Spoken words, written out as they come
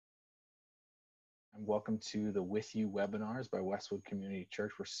and welcome to the With You webinars by Westwood Community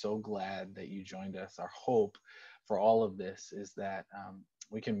Church. We're so glad that you joined us. Our hope for all of this is that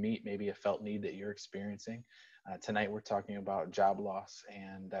we can meet maybe a felt need that you're experiencing. Tonight, we're talking about job loss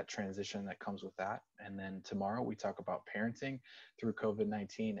and that transition that comes with that. And then tomorrow, we talk about parenting through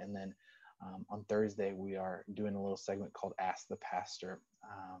COVID-19. And then on Thursday, we are doing a little segment called Ask the Pastor.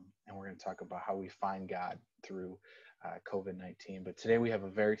 And we're going to talk about how we find God through COVID-19. But today we have a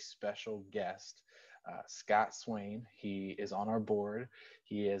very special guest, Scott Swayne. He is on our board.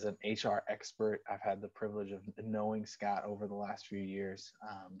 He is an HR expert. I've had the privilege of knowing Scott over the last few years,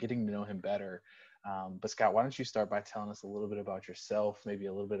 getting to know him better. But Scott, why don't you start by telling us a little bit about yourself, maybe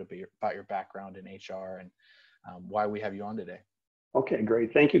a little bit about your background in HR and why we have you on today. Okay,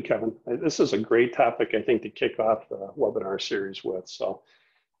 great. Thank you, Kevin. This is a great topic, I think, to kick off the webinar series with. So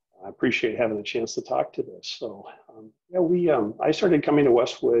I appreciate having a chance to talk to this. So I started coming to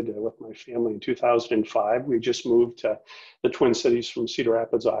Westwood with my family in 2005. We just moved to the Twin Cities from Cedar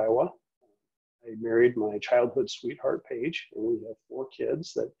Rapids, Iowa. I married my childhood sweetheart, Paige, and we have 4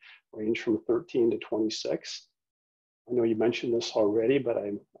 kids that range from 13 to 26. I know you mentioned this already, but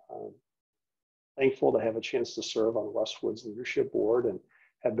I'm thankful to have a chance to serve on Westwood's leadership board and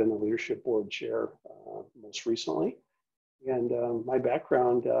have been the leadership board chair most recently. And my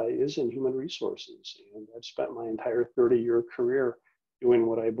background is in human resources, and I've spent my entire 30-year career doing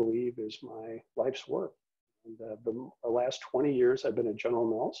what I believe is my life's work. And the last 20 years, I've been at General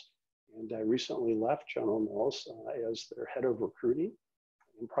Mills, and I recently left General Mills as their head of recruiting.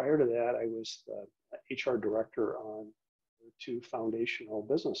 And prior to that, I was the HR director on 2 foundational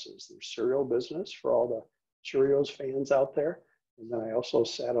businesses. There's cereal business for all the Cheerios fans out there. And then I also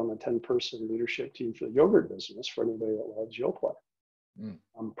sat on the 10-person leadership team for the yogurt business for anybody that loves Yoplait.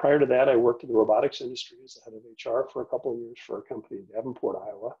 Prior to that, I worked in the robotics industry as the head of HR for a couple of years for a company in Davenport,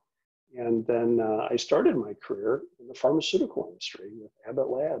 Iowa. And then I started my career in the pharmaceutical industry with Abbott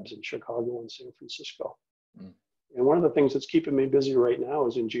Labs in Chicago and San Francisco. And one of the things that's keeping me busy right now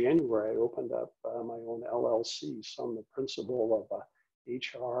is in January, I opened up my own LLC. So I'm the principal of a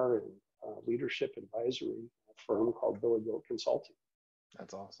HR and leadership advisory firm called Billy Goat Consulting.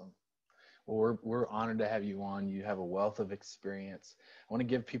 That's awesome. Well, we're honored to have you on. You have a wealth of experience. I want to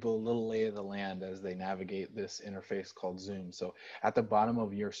give people a little lay of the land as they navigate this interface called Zoom. So at the bottom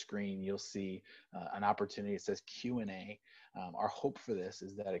of your screen, you'll see an opportunity. It says Q&A. Our hope for this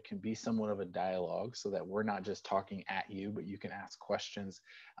is that it can be somewhat of a dialogue so that we're not just talking at you, but you can ask questions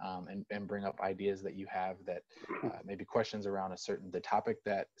and bring up ideas that you have that maybe questions around the topic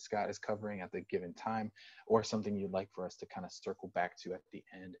that Scott is covering at the given time, or something you'd like for us to kind of circle back to at the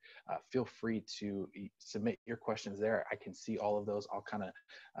end. Feel free to submit your questions there. I can see all of those. I'll kind of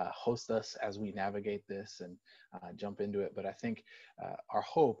host us as we navigate this and jump into it. But I think our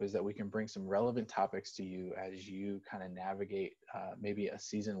hope is that we can bring some relevant topics to you as you kind of navigate maybe a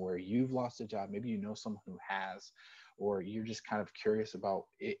season where you've lost a job, maybe you know someone who has, or you're just kind of curious about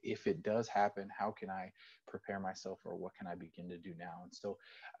if it does happen, how can I prepare myself, or what can I begin to do now? And so,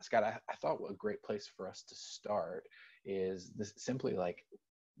 Scott, I thought a great place for us to start is this, simply like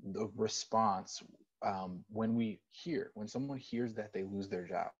the response when someone hears that they lose their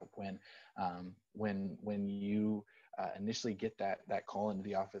job, when you initially get that call into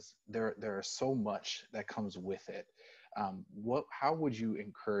the office, there are so much that comes with it. How would you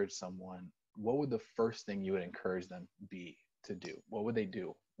encourage someone? What would the first thing you would encourage them be to do? What would they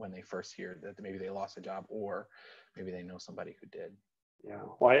do when they first hear that maybe they lost a job, or maybe they know somebody who did? Yeah,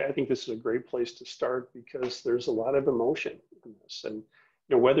 well, I think this is a great place to start because there's a lot of emotion in this. And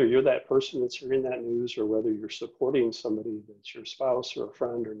whether you're that person that's hearing that news, or whether you're supporting somebody that's your spouse or a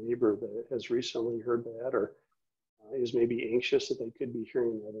friend or neighbor that has recently heard that, or is maybe anxious that they could be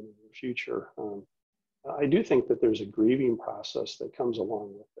hearing that in the near future. I do think that there's a grieving process that comes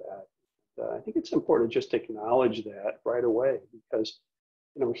along with that. I think it's important just to acknowledge that right away, because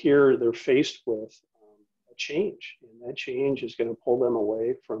here they're faced with a change, and that change is going to pull them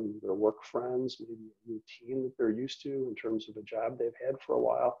away from their work friends, maybe a routine that they're used to in terms of a job they've had for a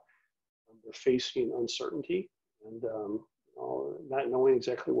while. They're facing uncertainty and not knowing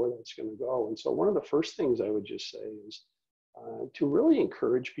exactly where that's going to go. And so one of the first things I would just say is to really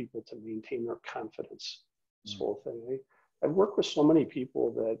encourage people to maintain their confidence. This whole thing. I've worked with so many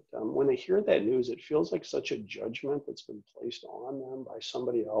people that when they hear that news, it feels like such a judgment that's been placed on them by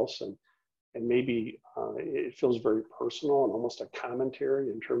somebody else. And maybe it feels very personal and almost a commentary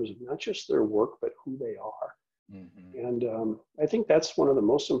in terms of not just their work, but who they are. And I think that's one of the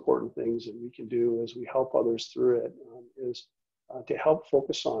most important things that we can do as we help others through it, is to help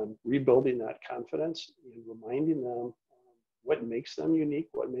focus on rebuilding that confidence and reminding them what makes them unique,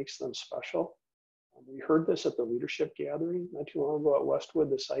 what makes them special. We heard this at the leadership gathering not too long ago at Westwood,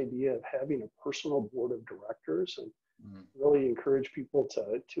 this idea of having a personal board of directors, and really encourage people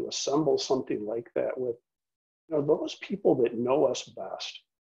to assemble something like that with, those people that know us best.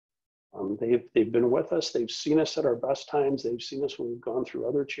 They've been with us. They've seen us at our best times. They've seen us when we've gone through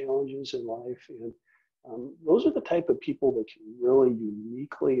other challenges in life, and those are the type of people that can really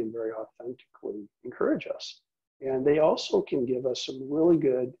uniquely and very authentically encourage us. And they also can give us some really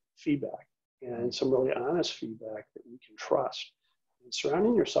good feedback and some really honest feedback that we can trust. And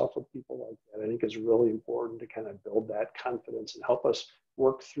surrounding yourself with people like that, I think, is really important to kind of build that confidence and help us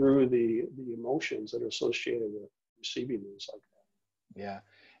work through the emotions that are associated with receiving news like that. Yeah.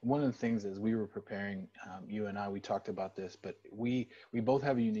 One of the things as we were preparing, you and I, we talked about this, but we both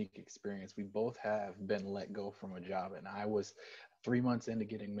have a unique experience. We both have been let go from a job, and I was 3 months into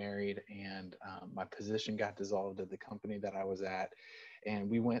getting married, and my position got dissolved at the company that I was at, and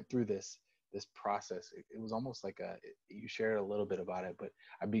we went through this process. It was almost like you shared a little bit about it, but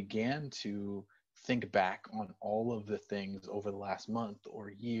I began to think back on all of the things over the last month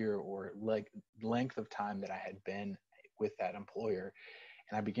or year or like length of time that I had been with that employer.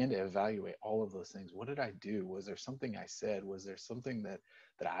 And I began to evaluate all of those things. What did I do? Was there something I said? Was there something that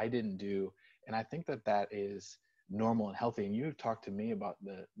I didn't do? And I think that is normal and healthy. And you've talked to me about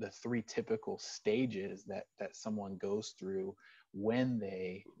the three typical stages that someone goes through when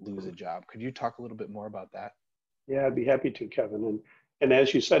they lose a job. Could you talk a little bit more about that? Yeah, I'd be happy to, Kevin. And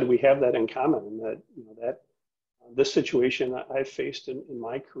as you said, we have that in common, that this situation I faced in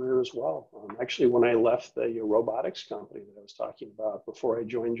my career as well. Actually, when I left the robotics company that I was talking about before I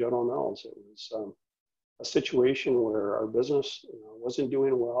joined General Mills, it was a situation where our business wasn't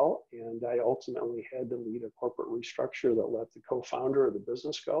doing well, and I ultimately had to lead a corporate restructure that let the co-founder of the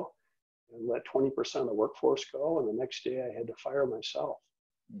business go and let 20% of the workforce go. And the next day I had to fire myself.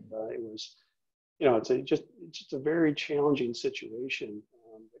 It was, it's just a very challenging situation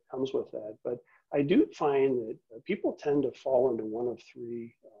that comes with that. But I do find that people tend to fall into one of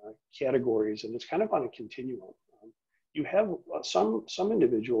three categories, and it's kind of on a continuum. You have some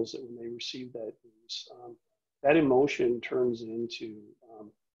individuals that when they receive that news, that emotion turns into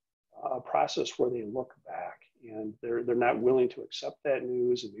a process where they look back and they're not willing to accept that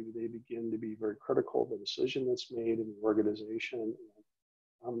news, and maybe they begin to be very critical of the decision that's made in the organization.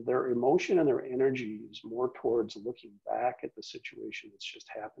 Their emotion and their energy is more towards looking back at the situation that's just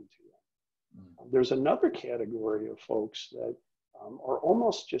happened to them. There's another category of folks that are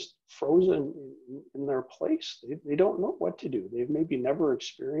almost just frozen in their place. They don't know what to do. They've maybe never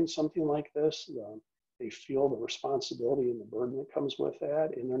experienced something like this. They feel the responsibility and the burden that comes with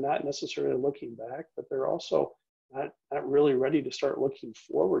that, and they're not necessarily looking back, but they're also not really ready to start looking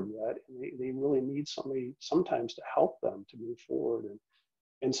forward yet. And they really need somebody sometimes to help them to move forward.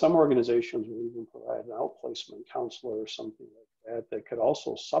 And some organizations will even provide an outplacement counselor or something like that could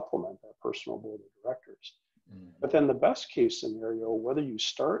also supplement that personal board of directors. But then the best case scenario, whether you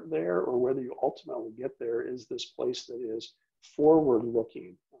start there or whether you ultimately get there, is this place that is forward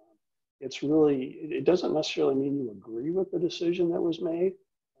looking. It's really, it doesn't necessarily mean you agree with the decision that was made,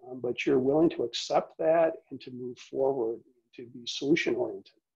 but you're willing to accept that and to move forward, to be solution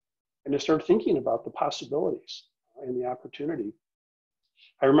oriented and to start thinking about the possibilities and the opportunity.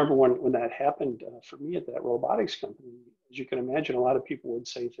 I remember when that happened for me at that robotics company. As you can imagine, a lot of people would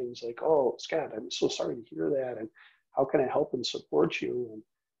say things like, "Oh, Scott, I'm so sorry to hear that, and how can I help and support you?"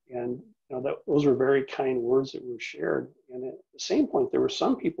 And those were very kind words that were shared. And at the same point, there were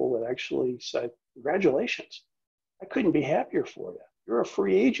some people that actually said, "Congratulations! I couldn't be happier for you. You're a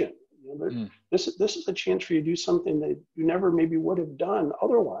free agent. This is a chance for you to do something that you never maybe would have done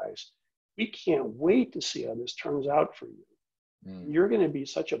otherwise. We can't wait to see how this turns out for you. You're going to be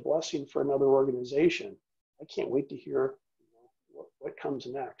such a blessing for another organization. I can't wait to hear what comes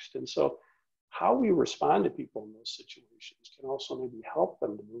next." And so how we respond to people in those situations can also maybe help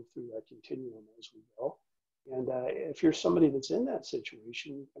them to move through that continuum as we go. And if you're somebody that's in that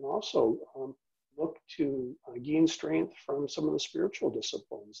situation, you can also look to gain strength from some of the spiritual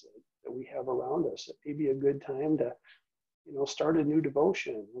disciplines that we have around us. It may be a good time to start a new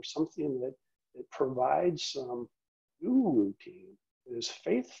devotion or something that provides some new routine that is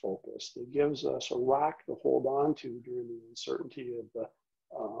faith focused, that gives us a rock to hold on to during the uncertainty of the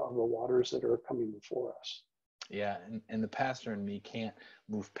waters that are coming before us. Yeah, and the pastor and me can't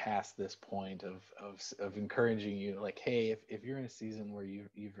move past this point of encouraging you, like, hey, if you're in a season where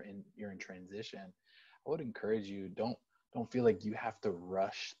you're in transition, I would encourage you, don't feel like you have to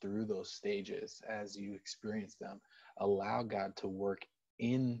rush through those stages as you experience them. Allow God to work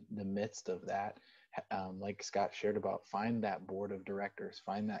in the midst of that, like Scott shared about, find that board of directors,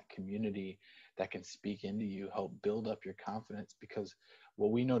 find that community that can speak into you, help build up your confidence, because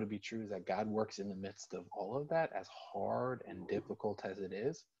what we know to be true is that God works in the midst of all of that, as hard and difficult as it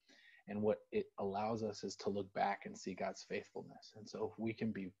is. And what it allows us is to look back and see God's faithfulness. And so if we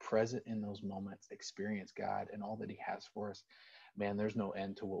can be present in those moments, experience God and all that he has for us, man, there's no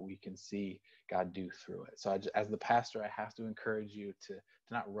end to what we can see God do through it. So as the pastor, I have to encourage you to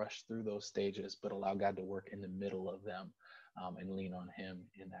not rush through those stages, but allow God to work in the middle of them, and lean on him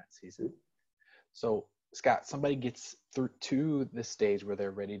in that season. So Scott, somebody gets through to the stage where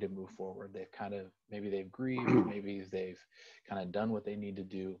they're ready to move forward. They've kind of, maybe they've grieved, maybe they've kind of done what they need to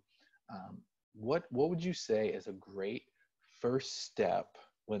do. What would you say is a great first step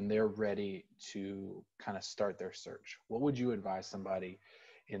when they're ready to kind of start their search? What would you advise somebody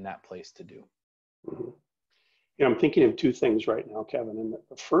in that place to do? I'm thinking of two things right now, Kevin. And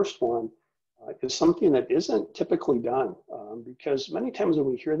the first one is something that isn't typically done, because many times when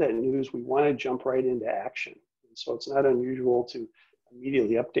we hear that news, we want to jump right into action. And so it's not unusual to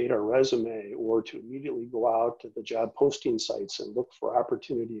immediately update our resume or to immediately go out to the job posting sites and look for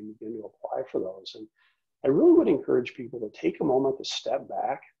opportunity and begin to apply for those. And I really would encourage people to take a moment to step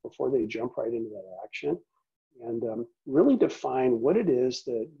back before they jump right into that action and really define what it is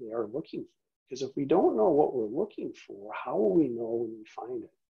that they are looking for. Because if we don't know what we're looking for, how will we know when we find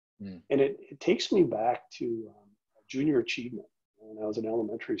it? And it takes me back to junior achievement when I was in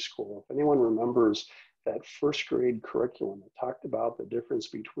elementary school. If anyone remembers that first grade curriculum that talked about the difference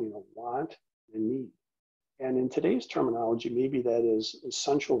between a want and a need. And in today's terminology, maybe that is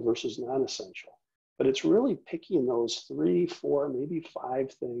essential versus non-essential. But it's really picking those 3, 4, maybe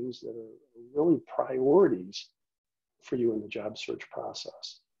 5 things that are really priorities for you in the job search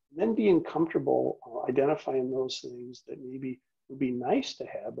process. And then being comfortable identifying those things that maybe would be nice to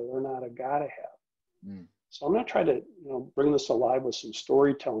have, but are not a gotta have. So I'm going to try to bring this alive with some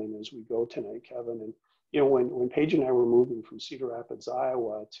storytelling as we go tonight, Kevin. And when Paige and I were moving from Cedar Rapids,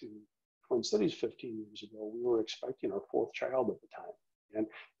 Iowa to Twin Cities 15 years ago, we were expecting our 4th child at the time. And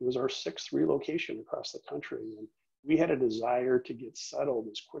it was our 6th relocation across the country. And we had a desire to get settled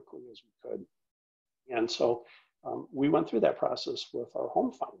as quickly as we could. And so we went through that process with our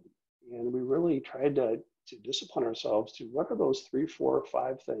home finding. And we really tried to discipline ourselves to what are those 3, 4, or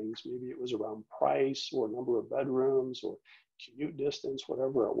 5 things. Maybe it was around price or number of bedrooms or commute distance,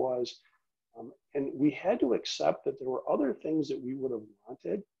 whatever it was. And we had to accept that there were other things that we would have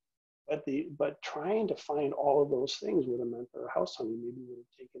wanted, but trying to find all of those things would have meant that our house hunting maybe would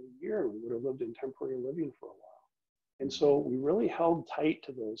have taken a year and we would have lived in temporary living for a while. And so we really held tight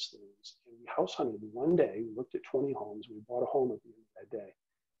to those things. And we house hunted one day, we looked at 20 homes, we bought a home at the end of that day.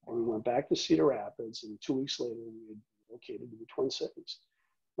 And we went back to Cedar Rapids, and 2 weeks later, we had relocated to the Twin Cities.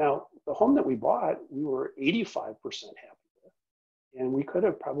 Now, the home that we bought, we were 85% happy with. And we could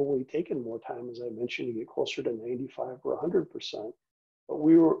have probably taken more time, as I mentioned, to get closer to 95 or 100%. But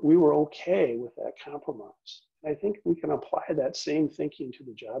we were okay with that compromise. And I think we can apply that same thinking to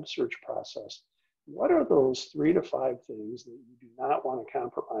the job search process. What are those 3 to 5 things that you do not want to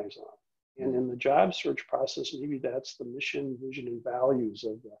compromise on? And in the job search process, maybe that's the mission, vision, and values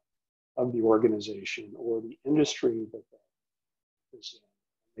of the organization or the industry that is in.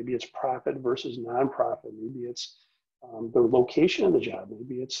 Maybe it's profit versus nonprofit. Maybe it's the location of the job.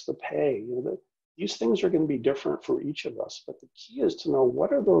 Maybe it's the pay. These things are going to be different for each of us. But the key is to know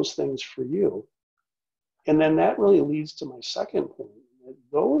what are those things for you. And then that really leads to my second point. That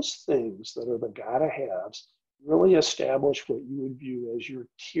those things that are the gotta-haves really establish what you would view as your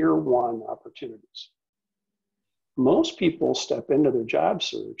tier 1 opportunities. Most people step into their job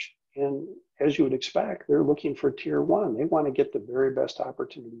search, and as you would expect, they're looking for tier 1. They want to get the very best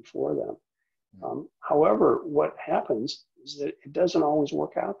opportunity for them. However, what happens is that it doesn't always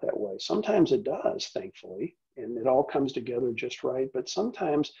work out that way. Sometimes it does, thankfully, and it all comes together just right, but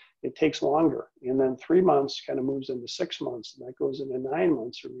sometimes it takes longer. And then 3 months kind of moves into 6 months, and that goes into 9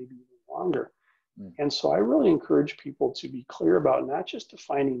 months or maybe even longer. And so I really encourage people to be clear about not just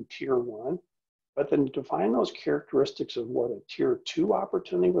defining tier 1, but then define those characteristics of what a tier 2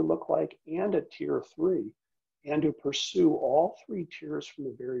 opportunity would look like and a tier 3, and to pursue all 3 tiers from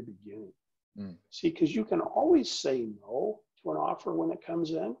the very beginning. See, because you can always say no to an offer when it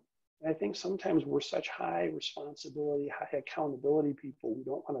comes in. And I think sometimes we're such high responsibility, high accountability people, we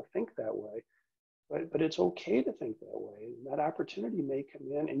don't want to think that way. But it's okay to think that way. And that opportunity may come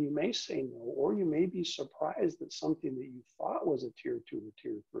in and you may say no, or you may be surprised that something that you thought was a tier 2 or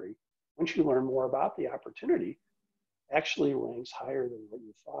tier 3, once you learn more about the opportunity, actually ranks higher than what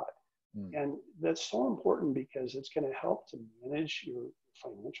you thought. And that's so important because it's going to help to manage your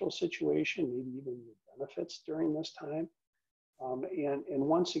financial situation, maybe even your benefits during this time. And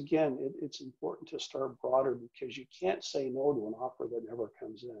once again, it's important to start broader because you can't say no to an offer that never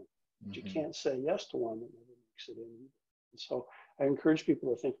comes in. But you can't say yes to one that never makes it in either. And so I encourage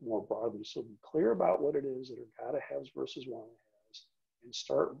people to think more broadly. So be clear about what it is that are gotta haves versus wanna haves, and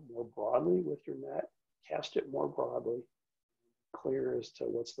start more broadly with your net, cast it more broadly, clear as to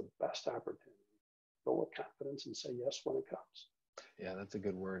what's the best opportunity. Go with confidence and say yes when it comes. Yeah, that's a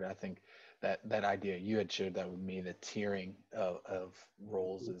good word. I think that idea you had shared that with me, the tiering of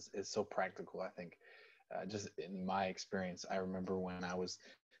roles is so practical. I think just in my experience, I remember when I was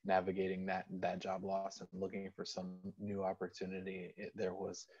navigating that job loss and looking for some new opportunity, there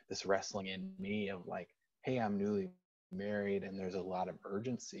was this wrestling in me of like, hey, I'm newly married and there's a lot of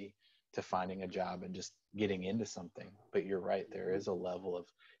urgency to finding a job and just getting into something. But you're right, there is a level of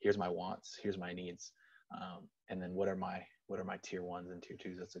here's my wants, here's my needs, and then what are my tier ones and tier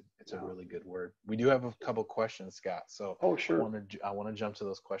twos. It's a really good word. We do have a couple questions, Scott. So sure. I want to jump to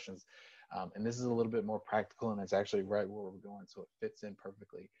those questions. And this is a little bit more practical, and it's actually right where we're going, so it fits in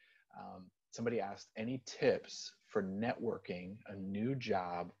perfectly. Somebody asked, any tips for networking a new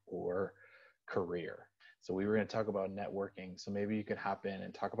job or career? So we were going to talk about networking. So maybe you could hop in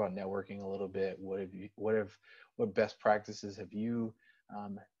and talk about networking a little bit. What best practices have you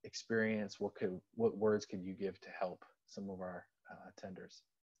experienced? What words could you give to help some of our attenders?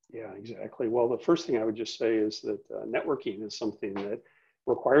 Yeah, exactly. Well, the first thing I would just say is that networking is something that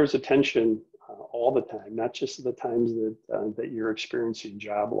requires attention all the time, not just the times that you're experiencing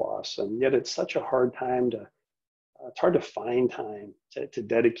job loss. And yet it's such a hard time it's hard to find time to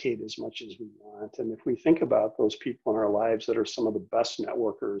dedicate as much as we want. And if we think about those people in our lives that are some of the best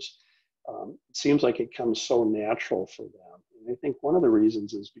networkers, it seems like it comes so natural for them. And I think one of the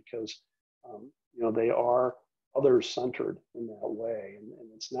reasons is because, they are others centered in that way. And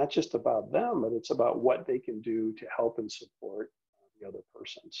it's not just about them, but it's about what they can do to help and support the other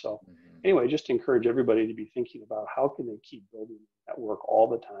person. So anyway, just encourage everybody to be thinking about how can they keep building that network all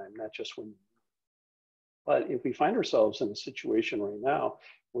the time, not just when. But if we find ourselves in a situation right now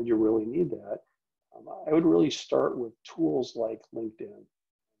where you really need that, I would really start with tools like LinkedIn.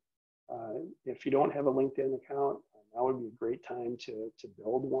 If you don't have a LinkedIn account, now would be a great time to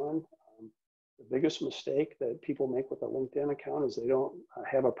build one. The biggest mistake that people make with a LinkedIn account is they don't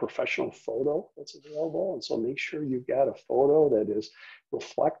have a professional photo that's available. And so make sure you've got a photo that is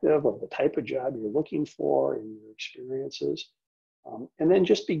reflective of the type of job you're looking for and your experiences. And then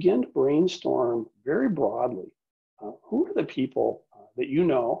just begin to brainstorm very broadly. Who are the people that you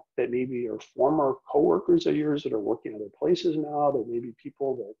know that maybe are former coworkers of yours that are working other places now, that maybe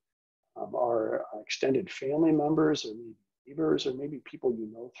people that are extended family members, or maybe neighbors, or maybe people you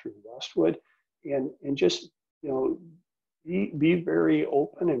know through Westwood, and just be very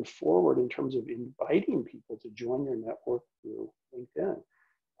open and forward in terms of inviting people to join your network through LinkedIn.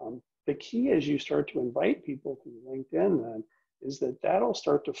 The key as you start to invite people through LinkedIn then is that'll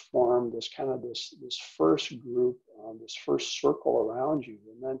start to form this first group, this first circle around you.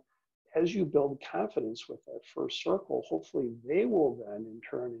 And then as you build confidence with that first circle, hopefully they will then in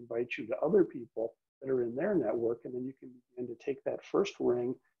turn invite you to other people that are in their network. And then you can begin to take that first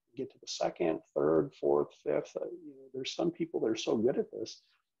ring, get to the second, third, fourth, fifth. There's some people that are so good at this,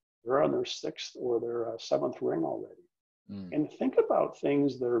 they're on their sixth or their seventh ring already. And think about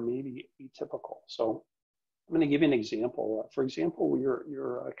things that are maybe atypical. So I'm going to give you an example. For example,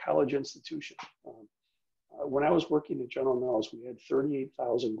 you're a college institution. When I was working at General Mills, we had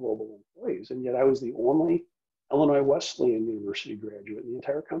 38,000 global employees, and yet I was the only Illinois Wesleyan University graduate in the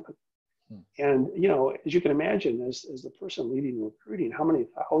entire company. And, as you can imagine, as the person leading recruiting, how many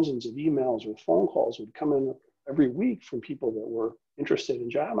thousands of emails or phone calls would come in every week from people that were interested in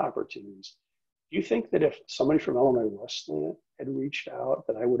job opportunities. Do you think that if somebody from Illinois Wesleyan had reached out,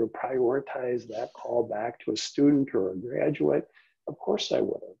 that I would have prioritized that call back to a student or a graduate? Of course I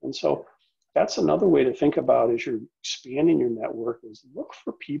would have. And so that's another way to think about as you're expanding your network, is look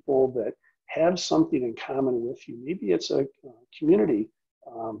for people that have something in common with you. Maybe it's a community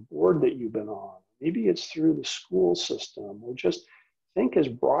board that you've been on. Maybe it's through the school system, or just think as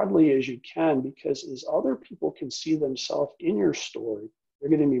broadly as you can, because as other people can see themselves in your story, they're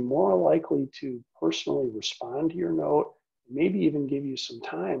going to be more likely to personally respond to your note, maybe even give you some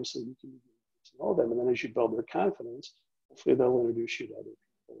time so you can get to know them. And then as you build their confidence, hopefully they'll introduce you to other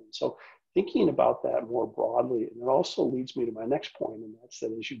people. And so thinking about that more broadly, and it also leads me to my next point, and that's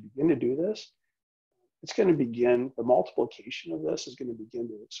that as you begin to do this, it's going to begin, the multiplication of this is going to begin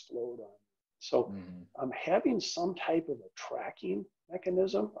to explode on you. So having some type of a tracking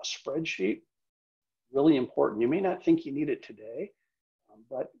mechanism, a spreadsheet, really important. You may not think you need it today,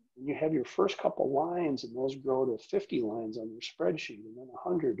 But when you have your first couple lines and those grow to 50 lines on your spreadsheet and then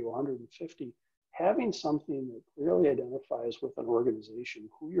 100 to 150, having something that clearly identifies with an organization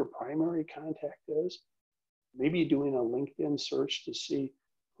who your primary contact is, maybe doing a LinkedIn search to see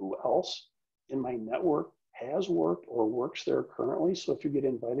who else in my network has worked or works there currently. So if you get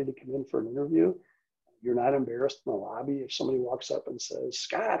invited to come in for an interview, you're not embarrassed in the lobby if somebody walks up and says,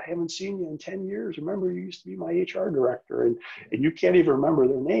 Scott, I haven't seen you in 10 years. Remember, you used to be my HR director, and you can't even remember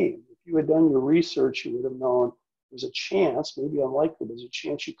their name. If you had done your research, you would have known there's a chance, maybe unlikely, there's a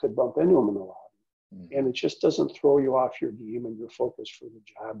chance you could bump into them in the lobby. Mm-hmm. And it just doesn't throw you off your game and your focus for the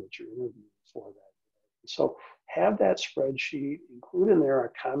job that you're interviewing for that day. So have that spreadsheet, include in there a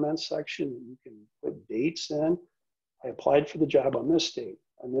comment section that you can put dates in. I applied for the job on this date.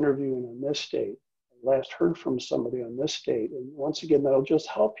 I'm interviewing on this date. Last heard from somebody on this date. And once again, that'll just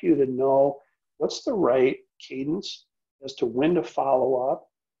help you to know what's the right cadence as to when to follow up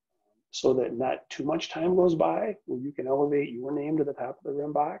so that not too much time goes by where you can elevate your name to the top of their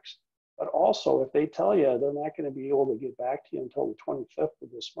inbox. But also, if they tell you they're not going to be able to get back to you until the 25th of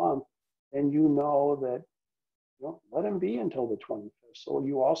this month, then you know that, let them be until the 25th. So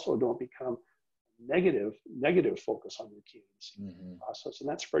you also don't become negative focus on your cadence process. And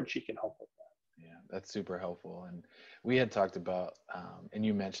that spreadsheet can help with that. Yeah, that's super helpful. And we had talked about, and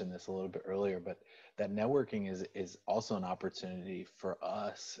you mentioned this a little bit earlier, but that networking is also an opportunity for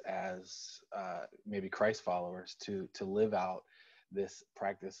us as maybe Christ followers to live out this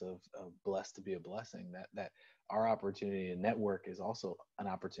practice of blessed to be a blessing, that our opportunity to network is also an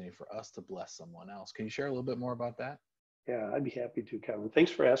opportunity for us to bless someone else. Can you share a little bit more about that? Yeah, I'd be happy to, Kevin.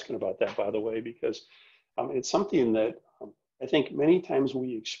 Thanks for asking about that, by the way, because it's something that I think many times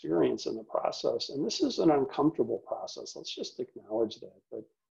we experience in the process, and this is an uncomfortable process. Let's just acknowledge that. But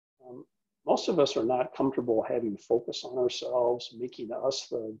most of us are not comfortable having focus on ourselves, making us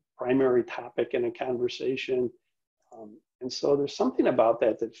the primary topic in a conversation. And so there's something about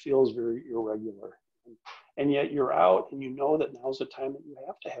that feels very irregular. And yet you're out and you know that now's the time that you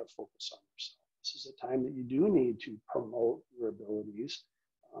have to have focus on yourself. This is a time that you do need to promote your abilities.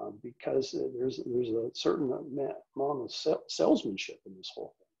 Because there's a certain amount of salesmanship in this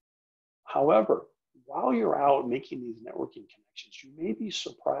whole thing. However, while you're out making these networking connections, you may be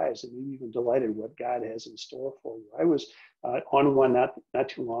surprised and maybe even delighted what God has in store for you. I was on one not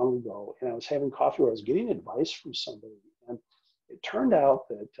too long ago, and I was having coffee where I was getting advice from somebody, and it turned out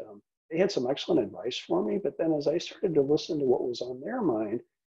that they had some excellent advice for me. But then as I started to listen to what was on their mind,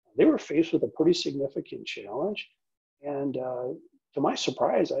 they were faced with a pretty significant challenge, and to my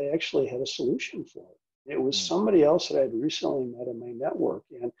surprise, I actually had a solution for it. It was somebody else that I'd recently met in my network.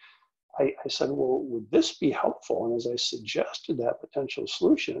 And I said, well, would this be helpful? And as I suggested that potential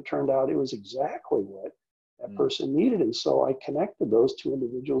solution, it turned out it was exactly what that person needed. And so I connected those two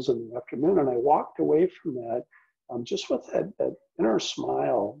individuals in the afternoon, and I walked away from that just with that inner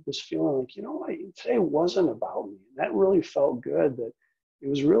smile, this feeling like, today wasn't about me. And that really felt good, that it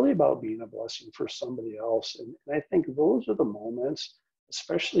was really about being a blessing for somebody else. And I think those are the moments,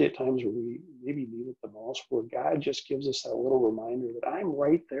 especially at times where we maybe need it the most, where God just gives us that little reminder that I'm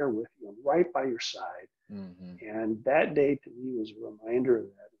right there with you. I'm right by your side. Mm-hmm. And that day to me was a reminder of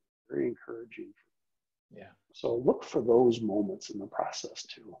that. Very encouraging. Yeah. So look for those moments in the process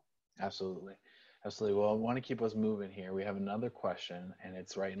too. Absolutely. Absolutely. Well, I want to keep us moving here. We have another question, and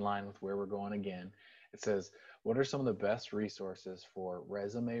it's right in line with where we're going again. It says, what are some of the best resources for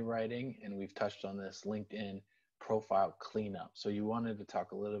resume writing? And we've touched on this, LinkedIn profile cleanup. So you wanted to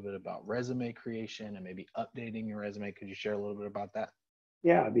talk a little bit about resume creation and maybe updating your resume. Could you share a little bit about that?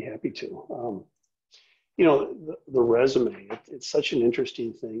 Yeah, I'd be happy to. The resume, it's such an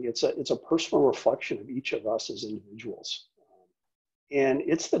interesting thing. It's a personal reflection of each of us as individuals. And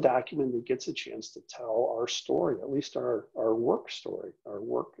it's the document that gets a chance to tell our story, at least our work story, our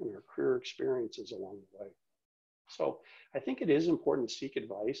work and our career experiences along the way. So I think it is important to seek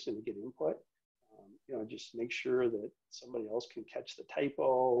advice and to get input. Just make sure that somebody else can catch the typo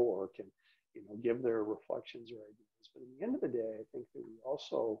or can, give their reflections or ideas. But at the end of the day, I think that we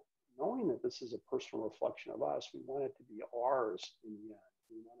also, knowing that this is a personal reflection of us, we want it to be ours in the end.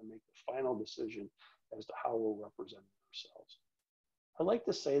 We want to make the final decision as to how we're representing ourselves. I like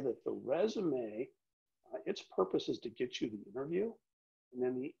to say that the resume, its purpose is to get you the interview, and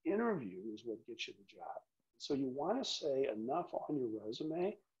then the interview is what gets you the job. So you want to say enough on your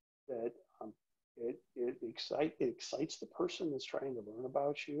resume that it excites the person that's trying to learn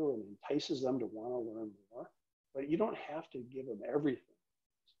about you and entices them to want to learn more. But you don't have to give them everything.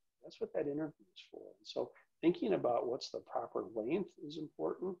 That's what that interview is for. And so thinking about what's the proper length is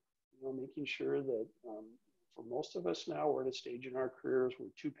important. Making sure that For most of us now, we're at a stage in our careers where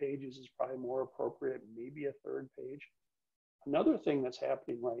 2 pages is probably more appropriate, maybe a 3rd page. Another thing that's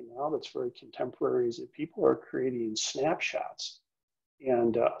happening right now that's very contemporary is that people are creating snapshots.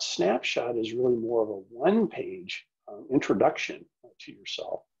 And a snapshot is really more of a 1-page introduction to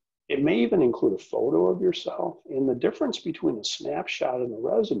yourself. It may even include a photo of yourself. And the difference between a snapshot and a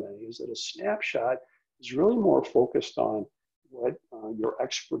resume is that a snapshot is really more focused on what your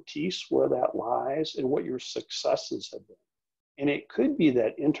expertise, where that lies, and what your successes have been. And it could be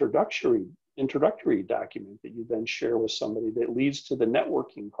that introductory document that you then share with somebody that leads to the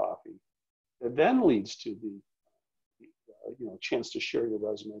networking coffee, that then leads to the chance to share your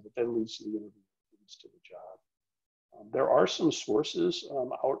resume, that then leads to the interview, that leads to the job. There are some sources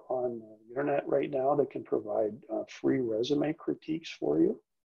out on the internet right now that can provide free resume critiques for you.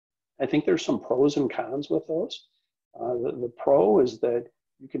 I think there's some pros and cons with those. The pro is that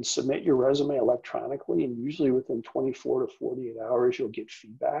you can submit your resume electronically, and usually within 24 to 48 hours, you'll get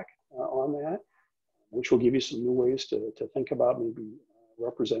feedback on that, which will give you some new ways to think about maybe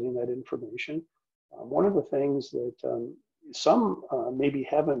representing that information. One of the things that some maybe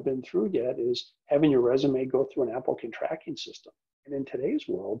haven't been through yet is having your resume go through an applicant tracking system. And in today's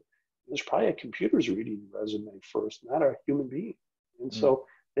world, there's probably a computer's reading your resume first, not a human being. And so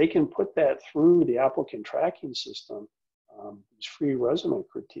they can put that through the applicant tracking system, these free resume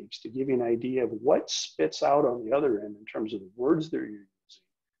critiques, to give you an idea of what spits out on the other end in terms of the words that you're using,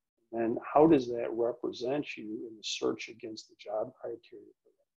 and how does that represent you in the search against the job criteria for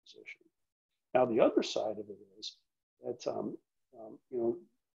that position. Now, the other side of it is that,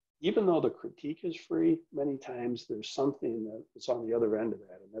 even though the critique is free, many times there's something that's on the other end of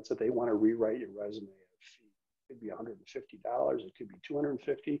that, and that's that they want to rewrite your resume at a fee. It could be $150, it could be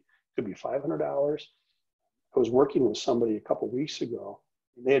 $250, it could be $500. I was working with somebody a couple of weeks ago,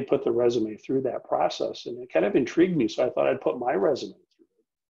 and they had put the resume through that process, and it kind of intrigued me, so I thought I'd put my resume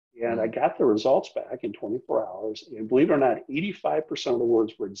through it. And I got the results back in 24 hours, and believe it or not, 85% of the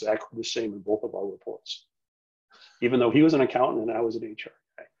words were exactly the same in both of our reports, even though he was an accountant and I was an HR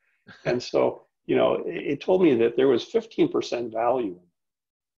guy. And so, it told me that there was 15% value,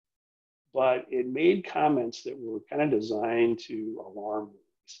 but it made comments that were kind of designed to alarm me. It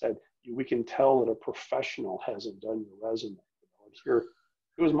said, we can tell that a professional hasn't done your resume. And here,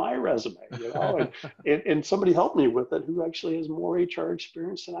 it was my resume, and somebody helped me with it who actually has more HR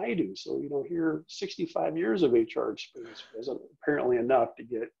experience than I do. So, here, 65 years of HR experience wasn't apparently enough to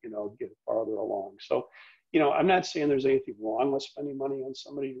get farther along. So, I'm not saying there's anything wrong with spending money on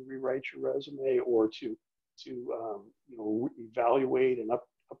somebody to rewrite your resume or to evaluate and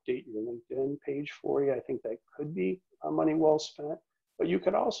update your LinkedIn page for you. I think that could be money well spent. But you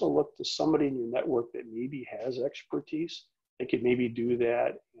could also look to somebody in your network that maybe has expertise. They could maybe do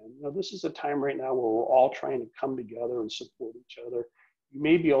that. And this is a time right now where we're all trying to come together and support each other. You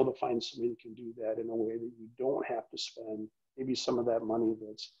may be able to find somebody that can do that in a way that you don't have to spend maybe some of that money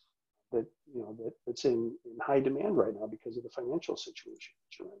that's in high demand right now because of the financial situation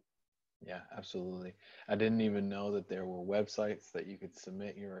that you're in. Yeah, absolutely. I didn't even know that there were websites that you could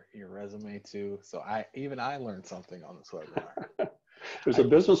submit your resume to. So I learned something on this webinar. There's a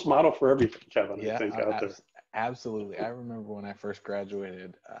business model for everything, Kevin, yeah, I think, out there. Absolutely. I remember when I first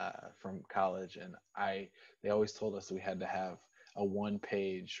graduated from college, and they always told us we had to have a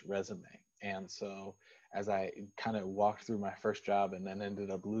 1-page resume. And so as I kind of walked through my first job and then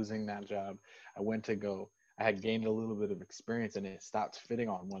ended up losing that job, I had gained a little bit of experience, and it stopped fitting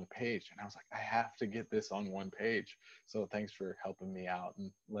on 1 page. And I was like, I have to get this on 1 page. So thanks for helping me out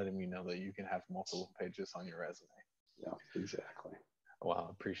and letting me know that you can have multiple pages on your resume. Yeah, exactly. Wow,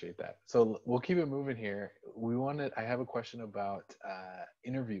 appreciate that. So we'll keep it moving here. I have a question about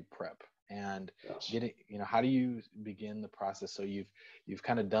interview prep and getting, how do you begin the process? So you've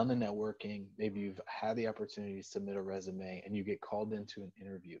kind of done the networking, maybe you've had the opportunity to submit a resume, and you get called into an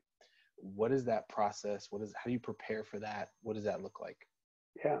interview. What is that process? How do you prepare for that? What does that look like?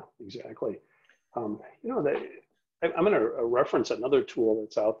 Yeah, exactly. I'm going to reference another tool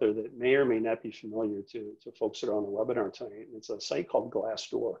that's out there that may or may not be familiar to folks that are on the webinar tonight. And it's a site called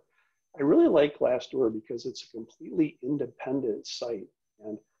Glassdoor. I really like Glassdoor because it's a completely independent site,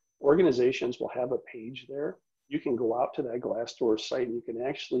 and organizations will have a page there. You can go out to that Glassdoor site and you can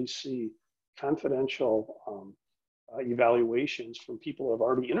actually see confidential evaluations from people who have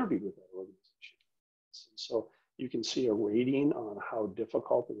already interviewed with that organization. And so you can see a rating on how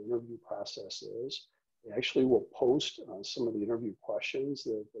difficult the interview process is. They actually will post some of the interview questions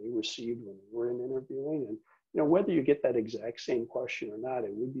that they received when they were interviewing. And whether you get that exact same question or not,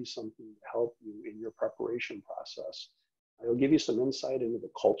 it would be something to help you in your preparation process It'll give you some insight into the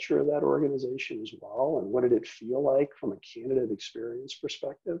culture of that organization as well, and what did it feel like from a candidate experience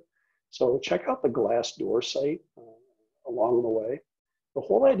perspective. So check out the Glassdoor site along the way. The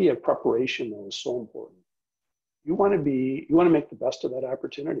whole idea of preparation, though, is so important. You want to make the best of that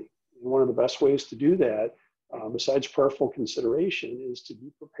opportunity. And one of the best ways to do that, besides prayerful consideration, is to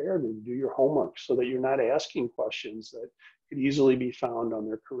be prepared and do your homework so that you're not asking questions that could easily be found on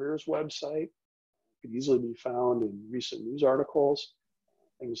their careers website, could easily be found in recent news articles,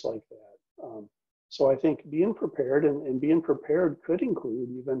 things like that. So I think being prepared, and being prepared could include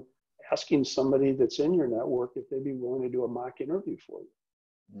even asking somebody that's in your network if they'd be willing to do a mock interview for you.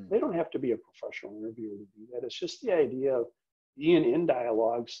 They don't have to be a professional interviewer to do that. It's just the idea of being in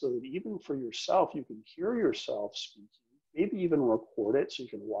dialogue so that even for yourself, you can hear yourself speaking, maybe even record it so you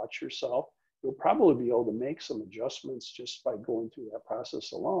can watch yourself. You'll probably be able to make some adjustments just by going through that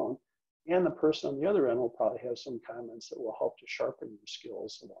process alone. And the person on the other end will probably have some comments that will help to sharpen your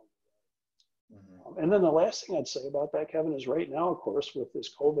skills along the way. And then the last thing I'd say about that, Kevin, is right now, of course, with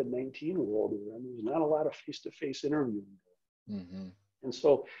this COVID-19 world we're in, there's not a lot of face-to-face interviewing. And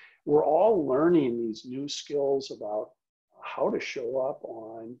so we're all learning these new skills about how to show up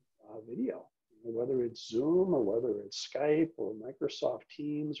on video, whether it's Zoom or whether it's Skype or Microsoft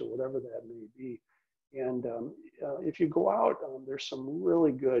Teams or whatever that may be. And if you go out, there's some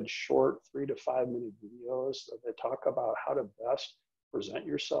really good short 3 to 5 minute videos that talk about how to best present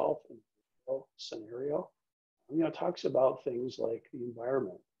yourself in a scenario. It talks about things like the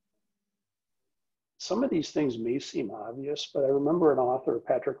environment. Some of these things may seem obvious, but I remember an author,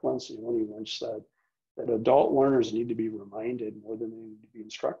 Patrick Lencioni, once said that adult learners need to be reminded more than they need to be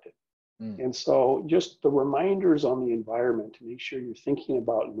instructed. And so just the reminders on the environment to make sure you're thinking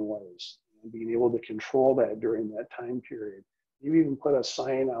about noise and being able to control that during that time period. You even put a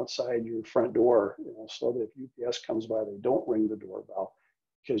sign outside your front door, so that if UPS comes by, they don't ring the doorbell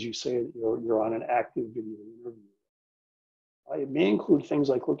because you say you're on an active video interview. It may include things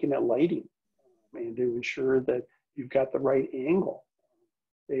like looking at lighting and to ensure that you've got the right angle.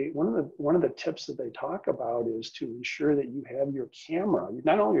 One of the tips that they talk about is to ensure that you have your camera.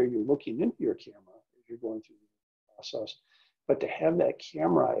 Not only are you looking into your camera as you're going through the process, but to have that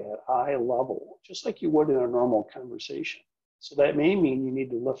camera at eye level, just like you would in a normal conversation. So that may mean you need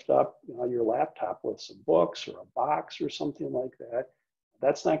to lift up your laptop with some books or a box or something like that.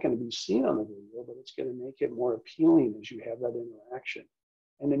 That's not going to be seen on the video, but it's going to make it more appealing as you have that interaction.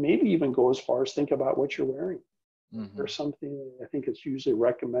 And then maybe even go as far as think about what you're wearing. Or something. I think it's usually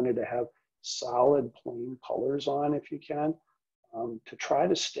recommended to have solid plain colors on if you can, to try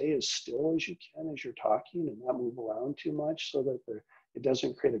to stay as still as you can as you're talking and not move around too much so that it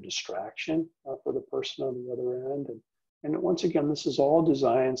doesn't create a distraction for the person on the other end. And once again, this is all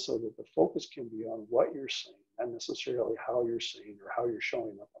designed so that the focus can be on what you're saying, not necessarily how you're saying or how you're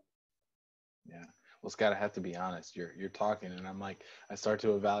showing up. Yeah. Well, Scott, I have to be honest. You're talking, and I'm like, I start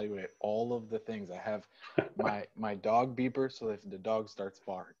to evaluate all of the things. I have my dog beeper, so if the dog starts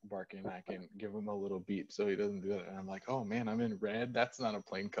barking, I can give him a little beep so he doesn't do it. And I'm like, oh man, I'm in red. That's not a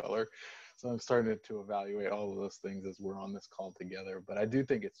plain color. So I'm starting to evaluate all of those things as we're on this call together. But I do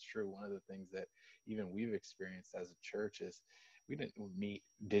think it's true. One of the things that even we've experienced as a church is we didn't meet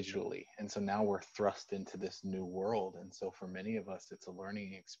digitally, and so now we're thrust into this new world. And so for many of us, it's a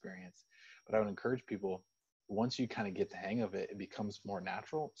learning experience. But I would encourage people, once you kind of get the hang of it, it becomes more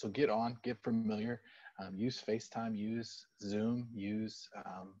natural. So get familiar, use FaceTime, use Zoom, use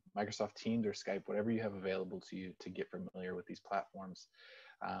Microsoft Teams or Skype, whatever you have available to you to get familiar with these platforms.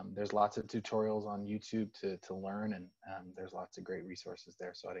 There's lots of tutorials on YouTube to learn, and there's lots of great resources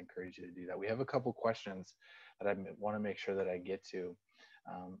there. So I'd encourage you to do that. We have a couple questions that I want to make sure that I get to.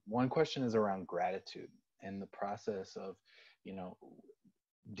 One question is around gratitude and the process of,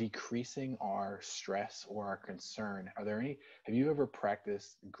 decreasing our stress or our concern. Have you ever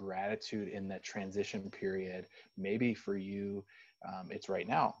practiced gratitude in that transition period? Maybe for you, it's right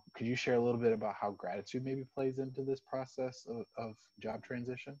now. Could you share a little bit about how gratitude maybe plays into this process of job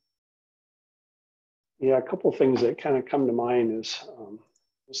transition? Yeah, a couple of things that kind of come to mind is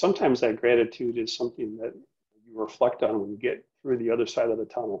sometimes that gratitude is something that you reflect on when you get through the other side of the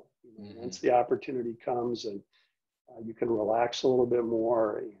tunnel. Once the opportunity comes and you can relax a little bit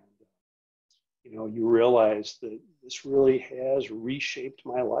more, and you realize that this really has reshaped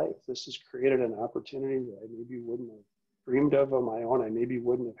my life. This has created an opportunity that I maybe wouldn't have dreamed of on my own. I maybe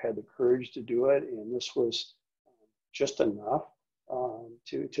wouldn't have had the courage to do it, and this was just enough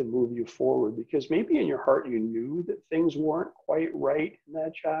to move you forward. Because maybe in your heart you knew that things weren't quite right in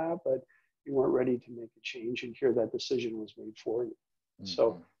that job, but you weren't ready to make a change, and here that decision was made for you.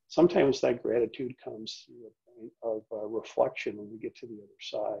 So sometimes that gratitude comes through a point of reflection when we get to the other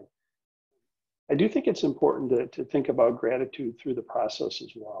side. I do think it's important to think about gratitude through the process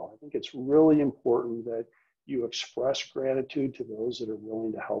as well. I think it's really important that you express gratitude to those that are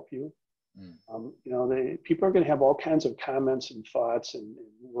willing to help you. People are going to have all kinds of comments and thoughts, and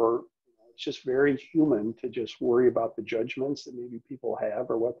it's just very human to just worry about the judgments that maybe people have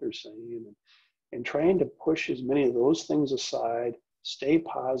or what they're saying, and trying to push as many of those things aside, stay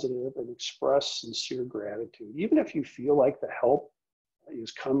positive, and express sincere gratitude. Even if you feel like the help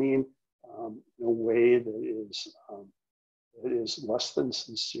is coming in a way that is less than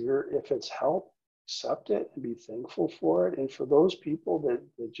sincere, if it's help, accept it and be thankful for it. And for those people that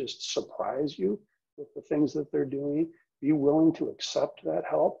just surprise you with the things that they're doing, be willing to accept that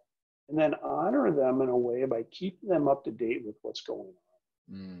help and then honor them in a way by keeping them up to date with what's going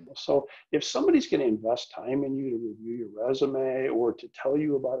on. So if somebody's going to invest time in you to review your resume or to tell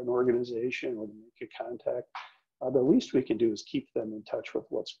you about an organization or to make a contact, the least we can do is keep them in touch with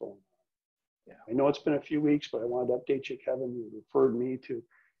what's going on. Yeah. I know it's been a few weeks, but I wanted to update you, Kevin. You referred me to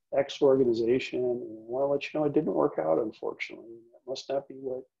X organization, and I want to let you know it didn't work out, unfortunately. That must not be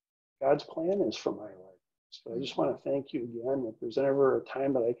what God's plan is for my life. So I just want to thank you again. If there's ever a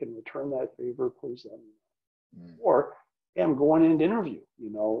time that I can return that favor, please let me know. Or, hey, I'm going in to interview,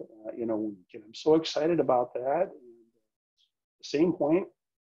 in a week, and I'm so excited about that. And at the same point,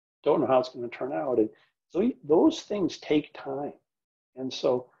 don't know how it's going to turn out. And so those things take time. And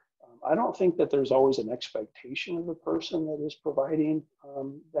so I don't think that there's always an expectation of the person that is providing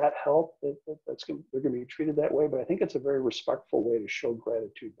that help they're going to be treated that way. But I think it's a very respectful way to show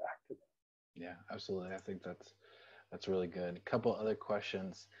gratitude back to them. Yeah, absolutely. I think that's really good. A couple other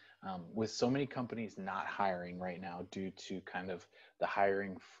questions. With so many companies not hiring right now due to kind of the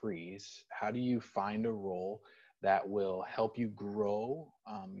hiring freeze, how do you find a role that will help you grow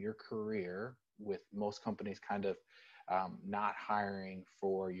your career with most companies kind of not hiring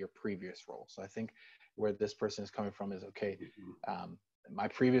for your previous role? So I think where this person is coming from is, okay, my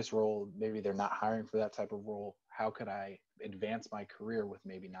previous role, maybe they're not hiring for that type of role. How could I advance my career with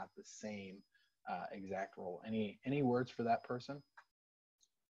maybe not the same exact role? Any words for that person?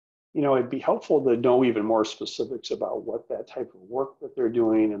 It'd be helpful to know even more specifics about what that type of work that they're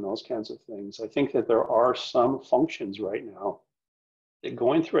doing and those kinds of things. I think that there are some functions right now that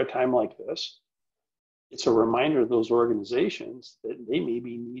going through a time like this, it's a reminder of those organizations that they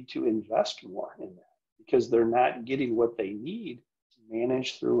maybe need to invest more in that because they're not getting what they need to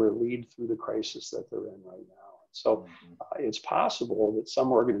manage through or lead through the crisis that they're in right now. So it's possible that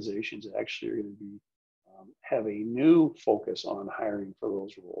some organizations actually are going to be have a new focus on hiring for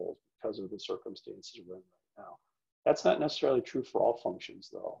those roles because of the circumstances we're in right now. That's not necessarily true for all functions,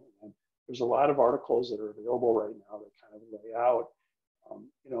 though. And there's a lot of articles that are available right now that kind of lay out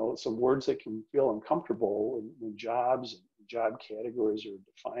some words that can feel uncomfortable when jobs and job categories are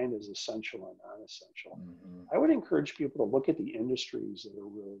defined as essential and non-essential. I would encourage people to look at the industries that are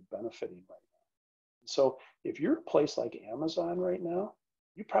really benefiting right now. So if you're a place like Amazon right now,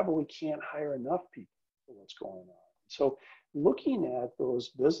 you probably can't hire enough people for what's going on. So looking at those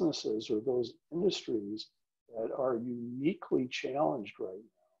businesses or those industries that are uniquely challenged right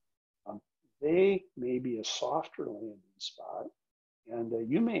now, they may be a softer landing spot. And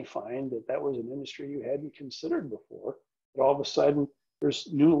you may find that was an industry you hadn't considered before, but all of a sudden there's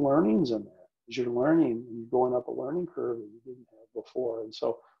new learnings in there. As you're learning and you're going up a learning curve that you didn't have before. And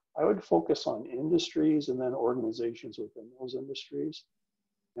so I would focus on industries and then organizations within those industries.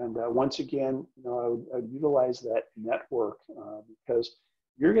 And once again, I would utilize that network because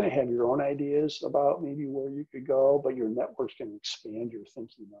you're going to have your own ideas about maybe where you could go, but your network's going to expand your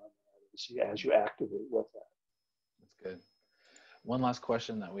thinking on that as you activate with that. That's good. One last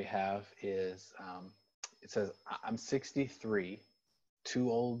question that we have is, it says, I'm 63, too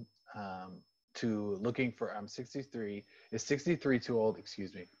old I'm 63. Is 63 too old?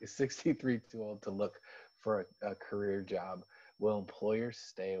 Excuse me. Is 63 too old to look for a career job? Will employers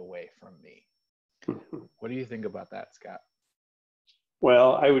stay away from me? What do you think about that, Scott?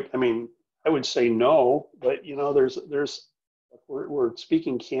 Well, I would say no, but we're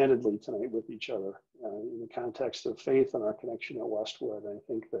speaking candidly tonight with each other in the context of faith and our connection at Westwood. I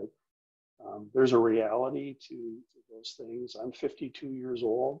think that there's a reality to those things. I'm 52 years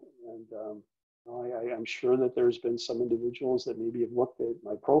old, and I'm sure that there's been some individuals that maybe have looked at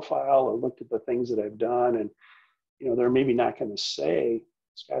my profile or looked at the things that I've done, and they're maybe not going to say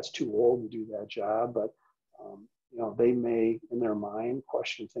Scott's too old to do that job, but they may, in their mind,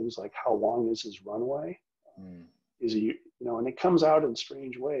 question things like how long is his runway? Is he, and it comes out in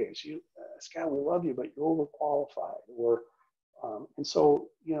strange ways. Scott, we love you, but you're overqualified. Or And so,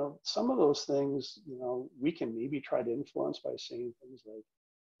 some of those things, we can maybe try to influence by saying things like,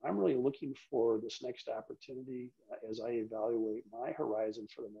 I'm really looking for this next opportunity as I evaluate my horizon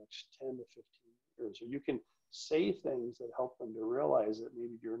for the next 10 to 15 years. Or you can say things that help them to realize that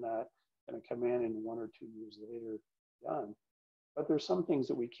maybe you're not going to come in and 1 or 2 years later done. But there's some things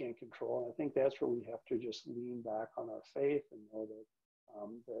that we can't control. And I think that's where we have to just lean back on our faith and know that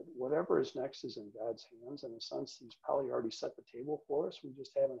whatever is next is in God's hands. In a sense, He's probably already set the table for us. We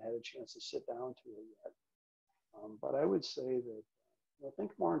just haven't had a chance to sit down to it yet. But I would say that,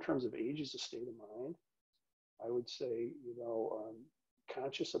 think more in terms of age as a state of mind. I would say,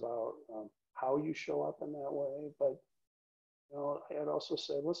 conscious about how you show up in that way. But, I'd also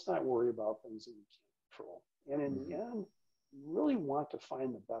say, let's not worry about things that we can't control. And in the end, you really want to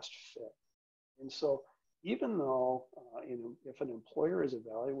find the best fit. And so even though, if an employer is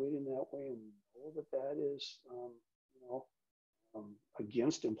evaluating that way and know that that is,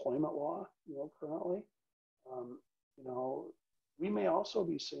 against employment law, currently, we may also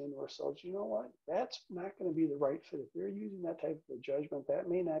be saying to ourselves, you know what, that's not going to be the right fit. If they're using that type of a judgment, that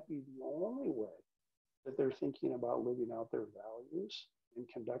may not be the only way that they're thinking about living out their values and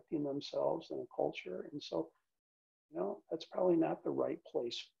conducting themselves in a culture. And so, that's probably not the right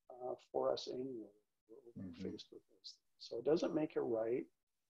place for us anyway. We're faced with those things. So it doesn't make it right,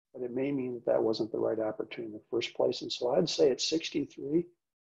 but it may mean that wasn't the right opportunity in the first place. And so I'd say at 63,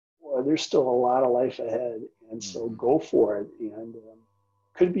 well, there's still a lot of life ahead, and so go for it. And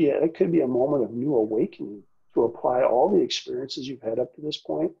it could be a moment of new awakening to apply all the experiences you've had up to this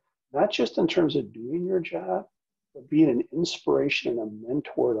point, not just in terms of doing your job, but being an inspiration and a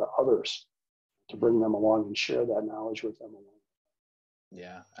mentor to others, to bring them along and share that knowledge with them along.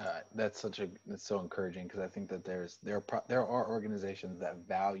 Yeah, that's so encouraging, because I think that there are organizations that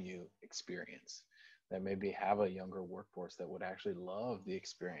value experience, that maybe have a younger workforce that would actually love the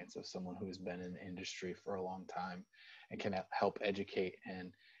experience of someone who has been in the industry for a long time and can help educate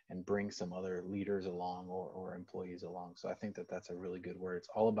and bring some other leaders along or employees along. So I think that that's a really good word. It's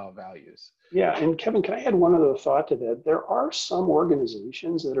all about values. Yeah, and Kevin, can I add one other thought to that? There are some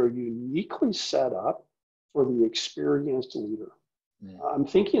organizations that are uniquely set up for the experienced leader. I'm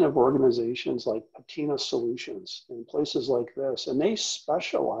thinking of organizations like Patina Solutions and places like this, and they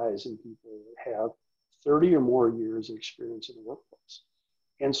specialize in people that have 30 or more years of experience in the workplace.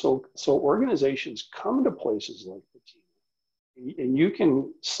 And so organizations come to places like Patina, and you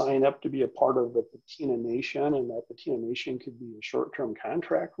can sign up to be a part of the Patina Nation, and that Patina Nation could be a short-term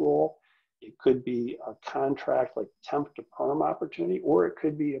contract role. It could be a contract like temp to perm opportunity, or it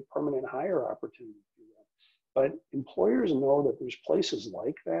could be a permanent hire opportunity. But employers know that there's places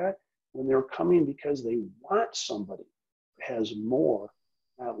like that when they're coming because they want somebody who has more,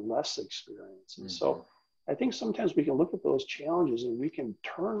 not less experience. And so I think sometimes we can look at those challenges and we can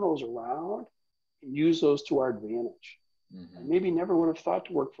turn those around and use those to our advantage. I maybe never would have thought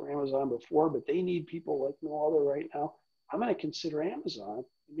to work for Amazon before, but they need people like no other right now. I'm going to consider Amazon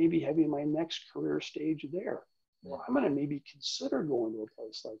and maybe having my next career stage there. Or I'm going to maybe consider going to a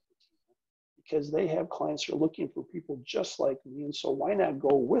place like because they have clients who are looking for people just like me. And so why not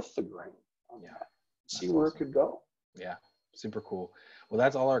go with the grain on that? See where it could go. Yeah, super cool. Well,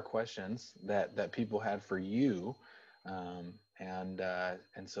 that's all our questions that people had for you. And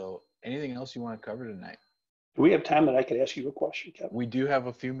so anything else you want to cover tonight? Do we have time that I could ask you a question, Kevin? We do have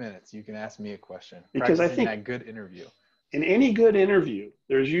a few minutes. You can ask me a question. Because I think that good interview. In any good interview,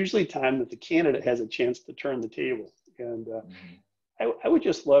 there's usually time that the candidate has a chance to turn the table. And I would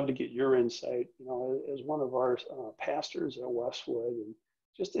just love to get your insight, as one of our pastors at Westwood, and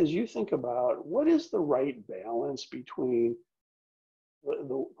just as you think about what is the right balance between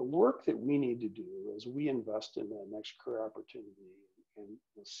the work that we need to do as we invest in that next career opportunity and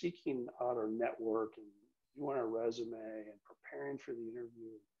seeking out our network and doing our resume and preparing for the interview.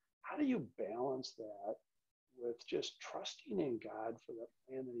 How do you balance that with just trusting in God for the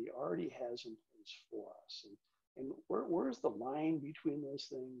plan that He already has in place for us? And where's the line between those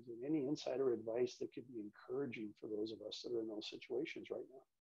things, and any insider advice that could be encouraging for those of us that are in those situations right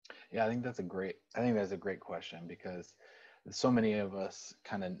now? Yeah, I think that's a great question, because so many of us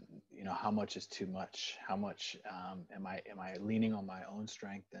kind of, how much is too much? How much am I leaning on my own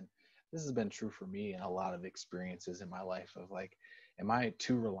strength? And this has been true for me in a lot of experiences in my life of like, am I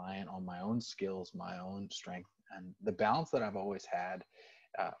too reliant on my own skills, my own strength? And the balance that I've always had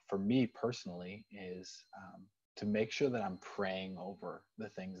for me personally is to make sure that I'm praying over the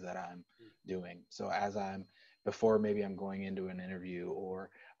things that I'm doing. So before maybe I'm going into an interview,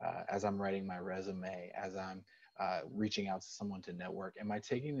 or as I'm writing my resume, as I'm reaching out to someone to network, am I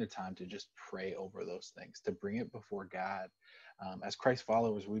taking the time to just pray over those things, to bring it before God, As Christ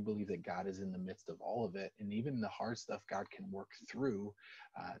followers, we believe that God is in the midst of all of it. And even the hard stuff, God can work through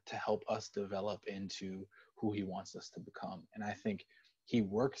to help us develop into who he wants us to become. And I think he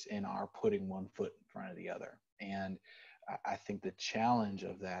works in our putting one foot in front of the other. And I think the challenge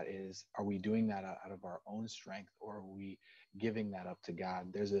of that is, are we doing that out of our own strength, or are we giving that up to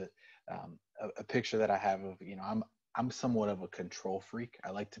God? There's a picture that I have of, I'm somewhat of a control freak.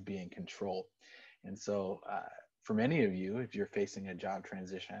 I like to be in control. And so for many of you, if you're facing a job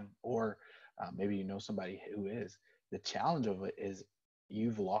transition, or maybe you know somebody who is, the challenge of it is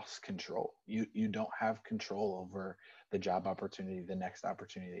you've lost control. You don't have control over the job opportunity, the next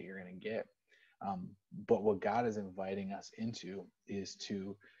opportunity that you're going to get. But what God is inviting us into is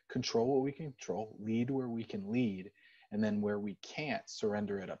to control what we can control, lead where we can lead, and then where we can't,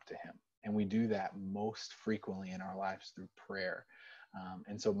 surrender it up to him. And we do that most frequently in our lives through prayer.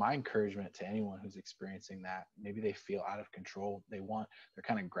 And so my encouragement to anyone who's experiencing that, maybe they feel out of control, they're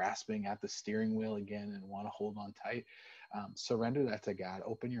kind of grasping at the steering wheel again and want to hold on tight, surrender that to God,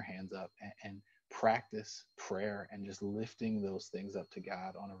 open your hands up, and practice prayer and just lifting those things up to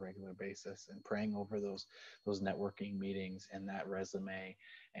God on a regular basis, and praying over those networking meetings and that resume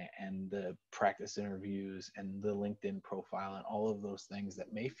and the practice interviews and the LinkedIn profile and all of those things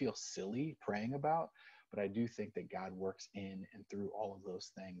that may feel silly praying about. But I do think that God works in and through all of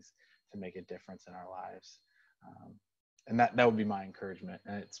those things to make a difference in our lives. And that would be my encouragement.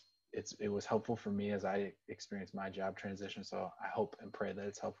 And it was helpful for me as I experienced my job transition. So I hope and pray that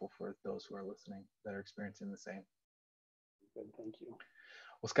it's helpful for those who are listening that are experiencing the same. Good, thank you.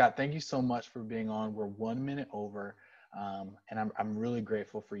 Well, Scott, thank you so much for being on. We're 1 minute over, and I'm really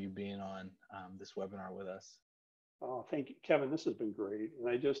grateful for you being on this webinar with us. Oh, thank you, Kevin. This has been great. And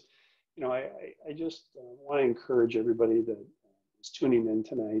I just want to encourage everybody that is tuning in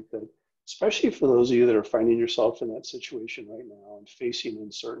tonight, that especially for those of you that are finding yourself in that situation right now and facing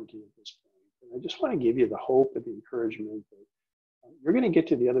uncertainty at this point. And I just want to give you the hope and the encouragement that you're going to get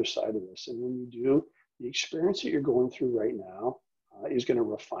to the other side of this. And when you do, the experience that you're going through right now is going to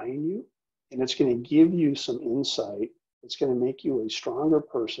refine you, and it's going to give you some insight. It's going to make you a stronger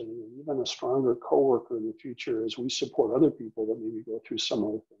person and even a stronger coworker in the future as we support other people that maybe go through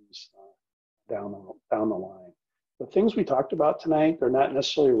similar things down the line. The things we talked about tonight, they're not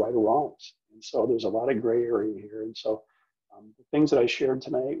necessarily right or wrongs. And so there's a lot of gray area here. And so the things that I shared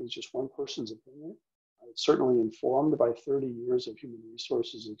tonight was just one person's opinion. It's certainly informed by 30 years of human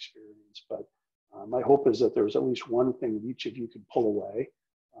resources experience. But my hope is that there's at least one thing that each of you can pull away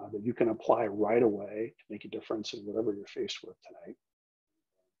that you can apply right away to make a difference in whatever you're faced with tonight.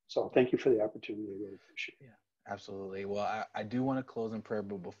 So thank you for the opportunity. I really appreciate it. Yeah, absolutely. Well, I do want to close in prayer,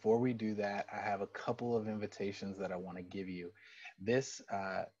 but before we do that, I have a couple of invitations that I want to give you. This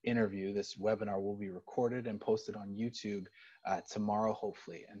interview, this webinar will be recorded and posted on YouTube tomorrow,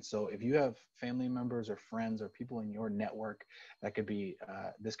 hopefully. And so if you have family members or friends or people in your network that could be,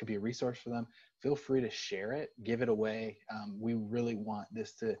 this could be a resource for them, feel free to share it, give it away. We really want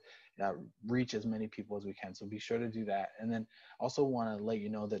this to reach as many people as we can. So be sure to do that. And then also want to let you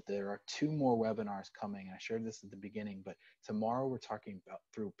know that there are 2 more webinars coming. I shared this at the beginning, but tomorrow we're talking about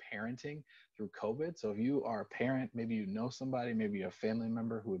through parenting through COVID. So if you are a parent, maybe you know somebody, maybe you have a family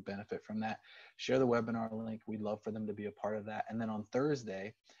member who would benefit from that, share the webinar link. We'd love for them to be a part of that. And then on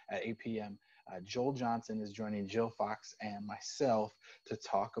Thursday at 8 p.m., Joel Johnson is joining Jill Fox and myself to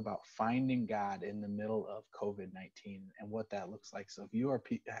talk about finding God in the middle of COVID-19 and what that looks like. So if you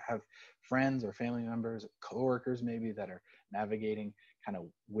have friends or family members, coworkers maybe that are navigating kind of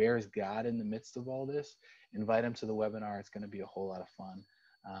where's God in the midst of all this, invite them to the webinar. It's going to be a whole lot of fun.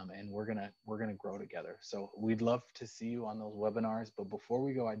 And we're gonna grow together. So we'd love to see you on those webinars. But before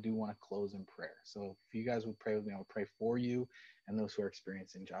we go, I do want to close in prayer. So if you guys would pray with me, I would pray for you and those who are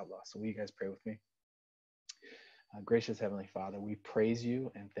experiencing job loss. So will you guys pray with me? Gracious Heavenly Father, we praise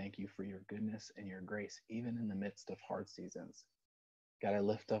you and thank you for your goodness and your grace, even in the midst of hard seasons. God, I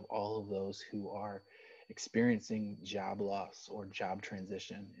lift up all of those who are experiencing job loss or job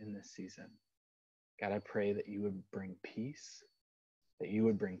transition in this season. God, I pray that you would bring peace, that you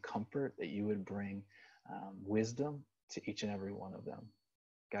would bring comfort, that you would bring wisdom to each and every one of them.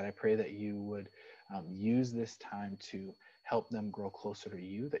 God, I pray that you would use this time to help them grow closer to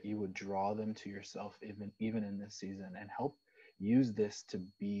you, that you would draw them to yourself even in this season, and help use this to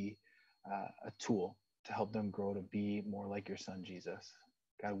be a tool to help them grow to be more like your son, Jesus.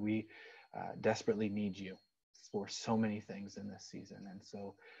 God, we desperately need you for so many things in this season. And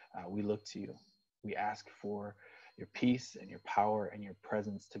so we look to you. We ask for your peace and your power and your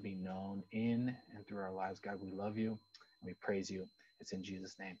presence to be known in and through our lives. God, we love you and we praise you. It's in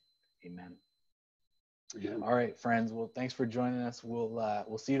Jesus' name. Amen. Amen. All right, friends. Well, thanks for joining us.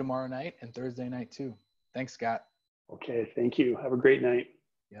 We'll see you tomorrow night and Thursday night too. Thanks, Scott. Okay, thank you. Have a great night.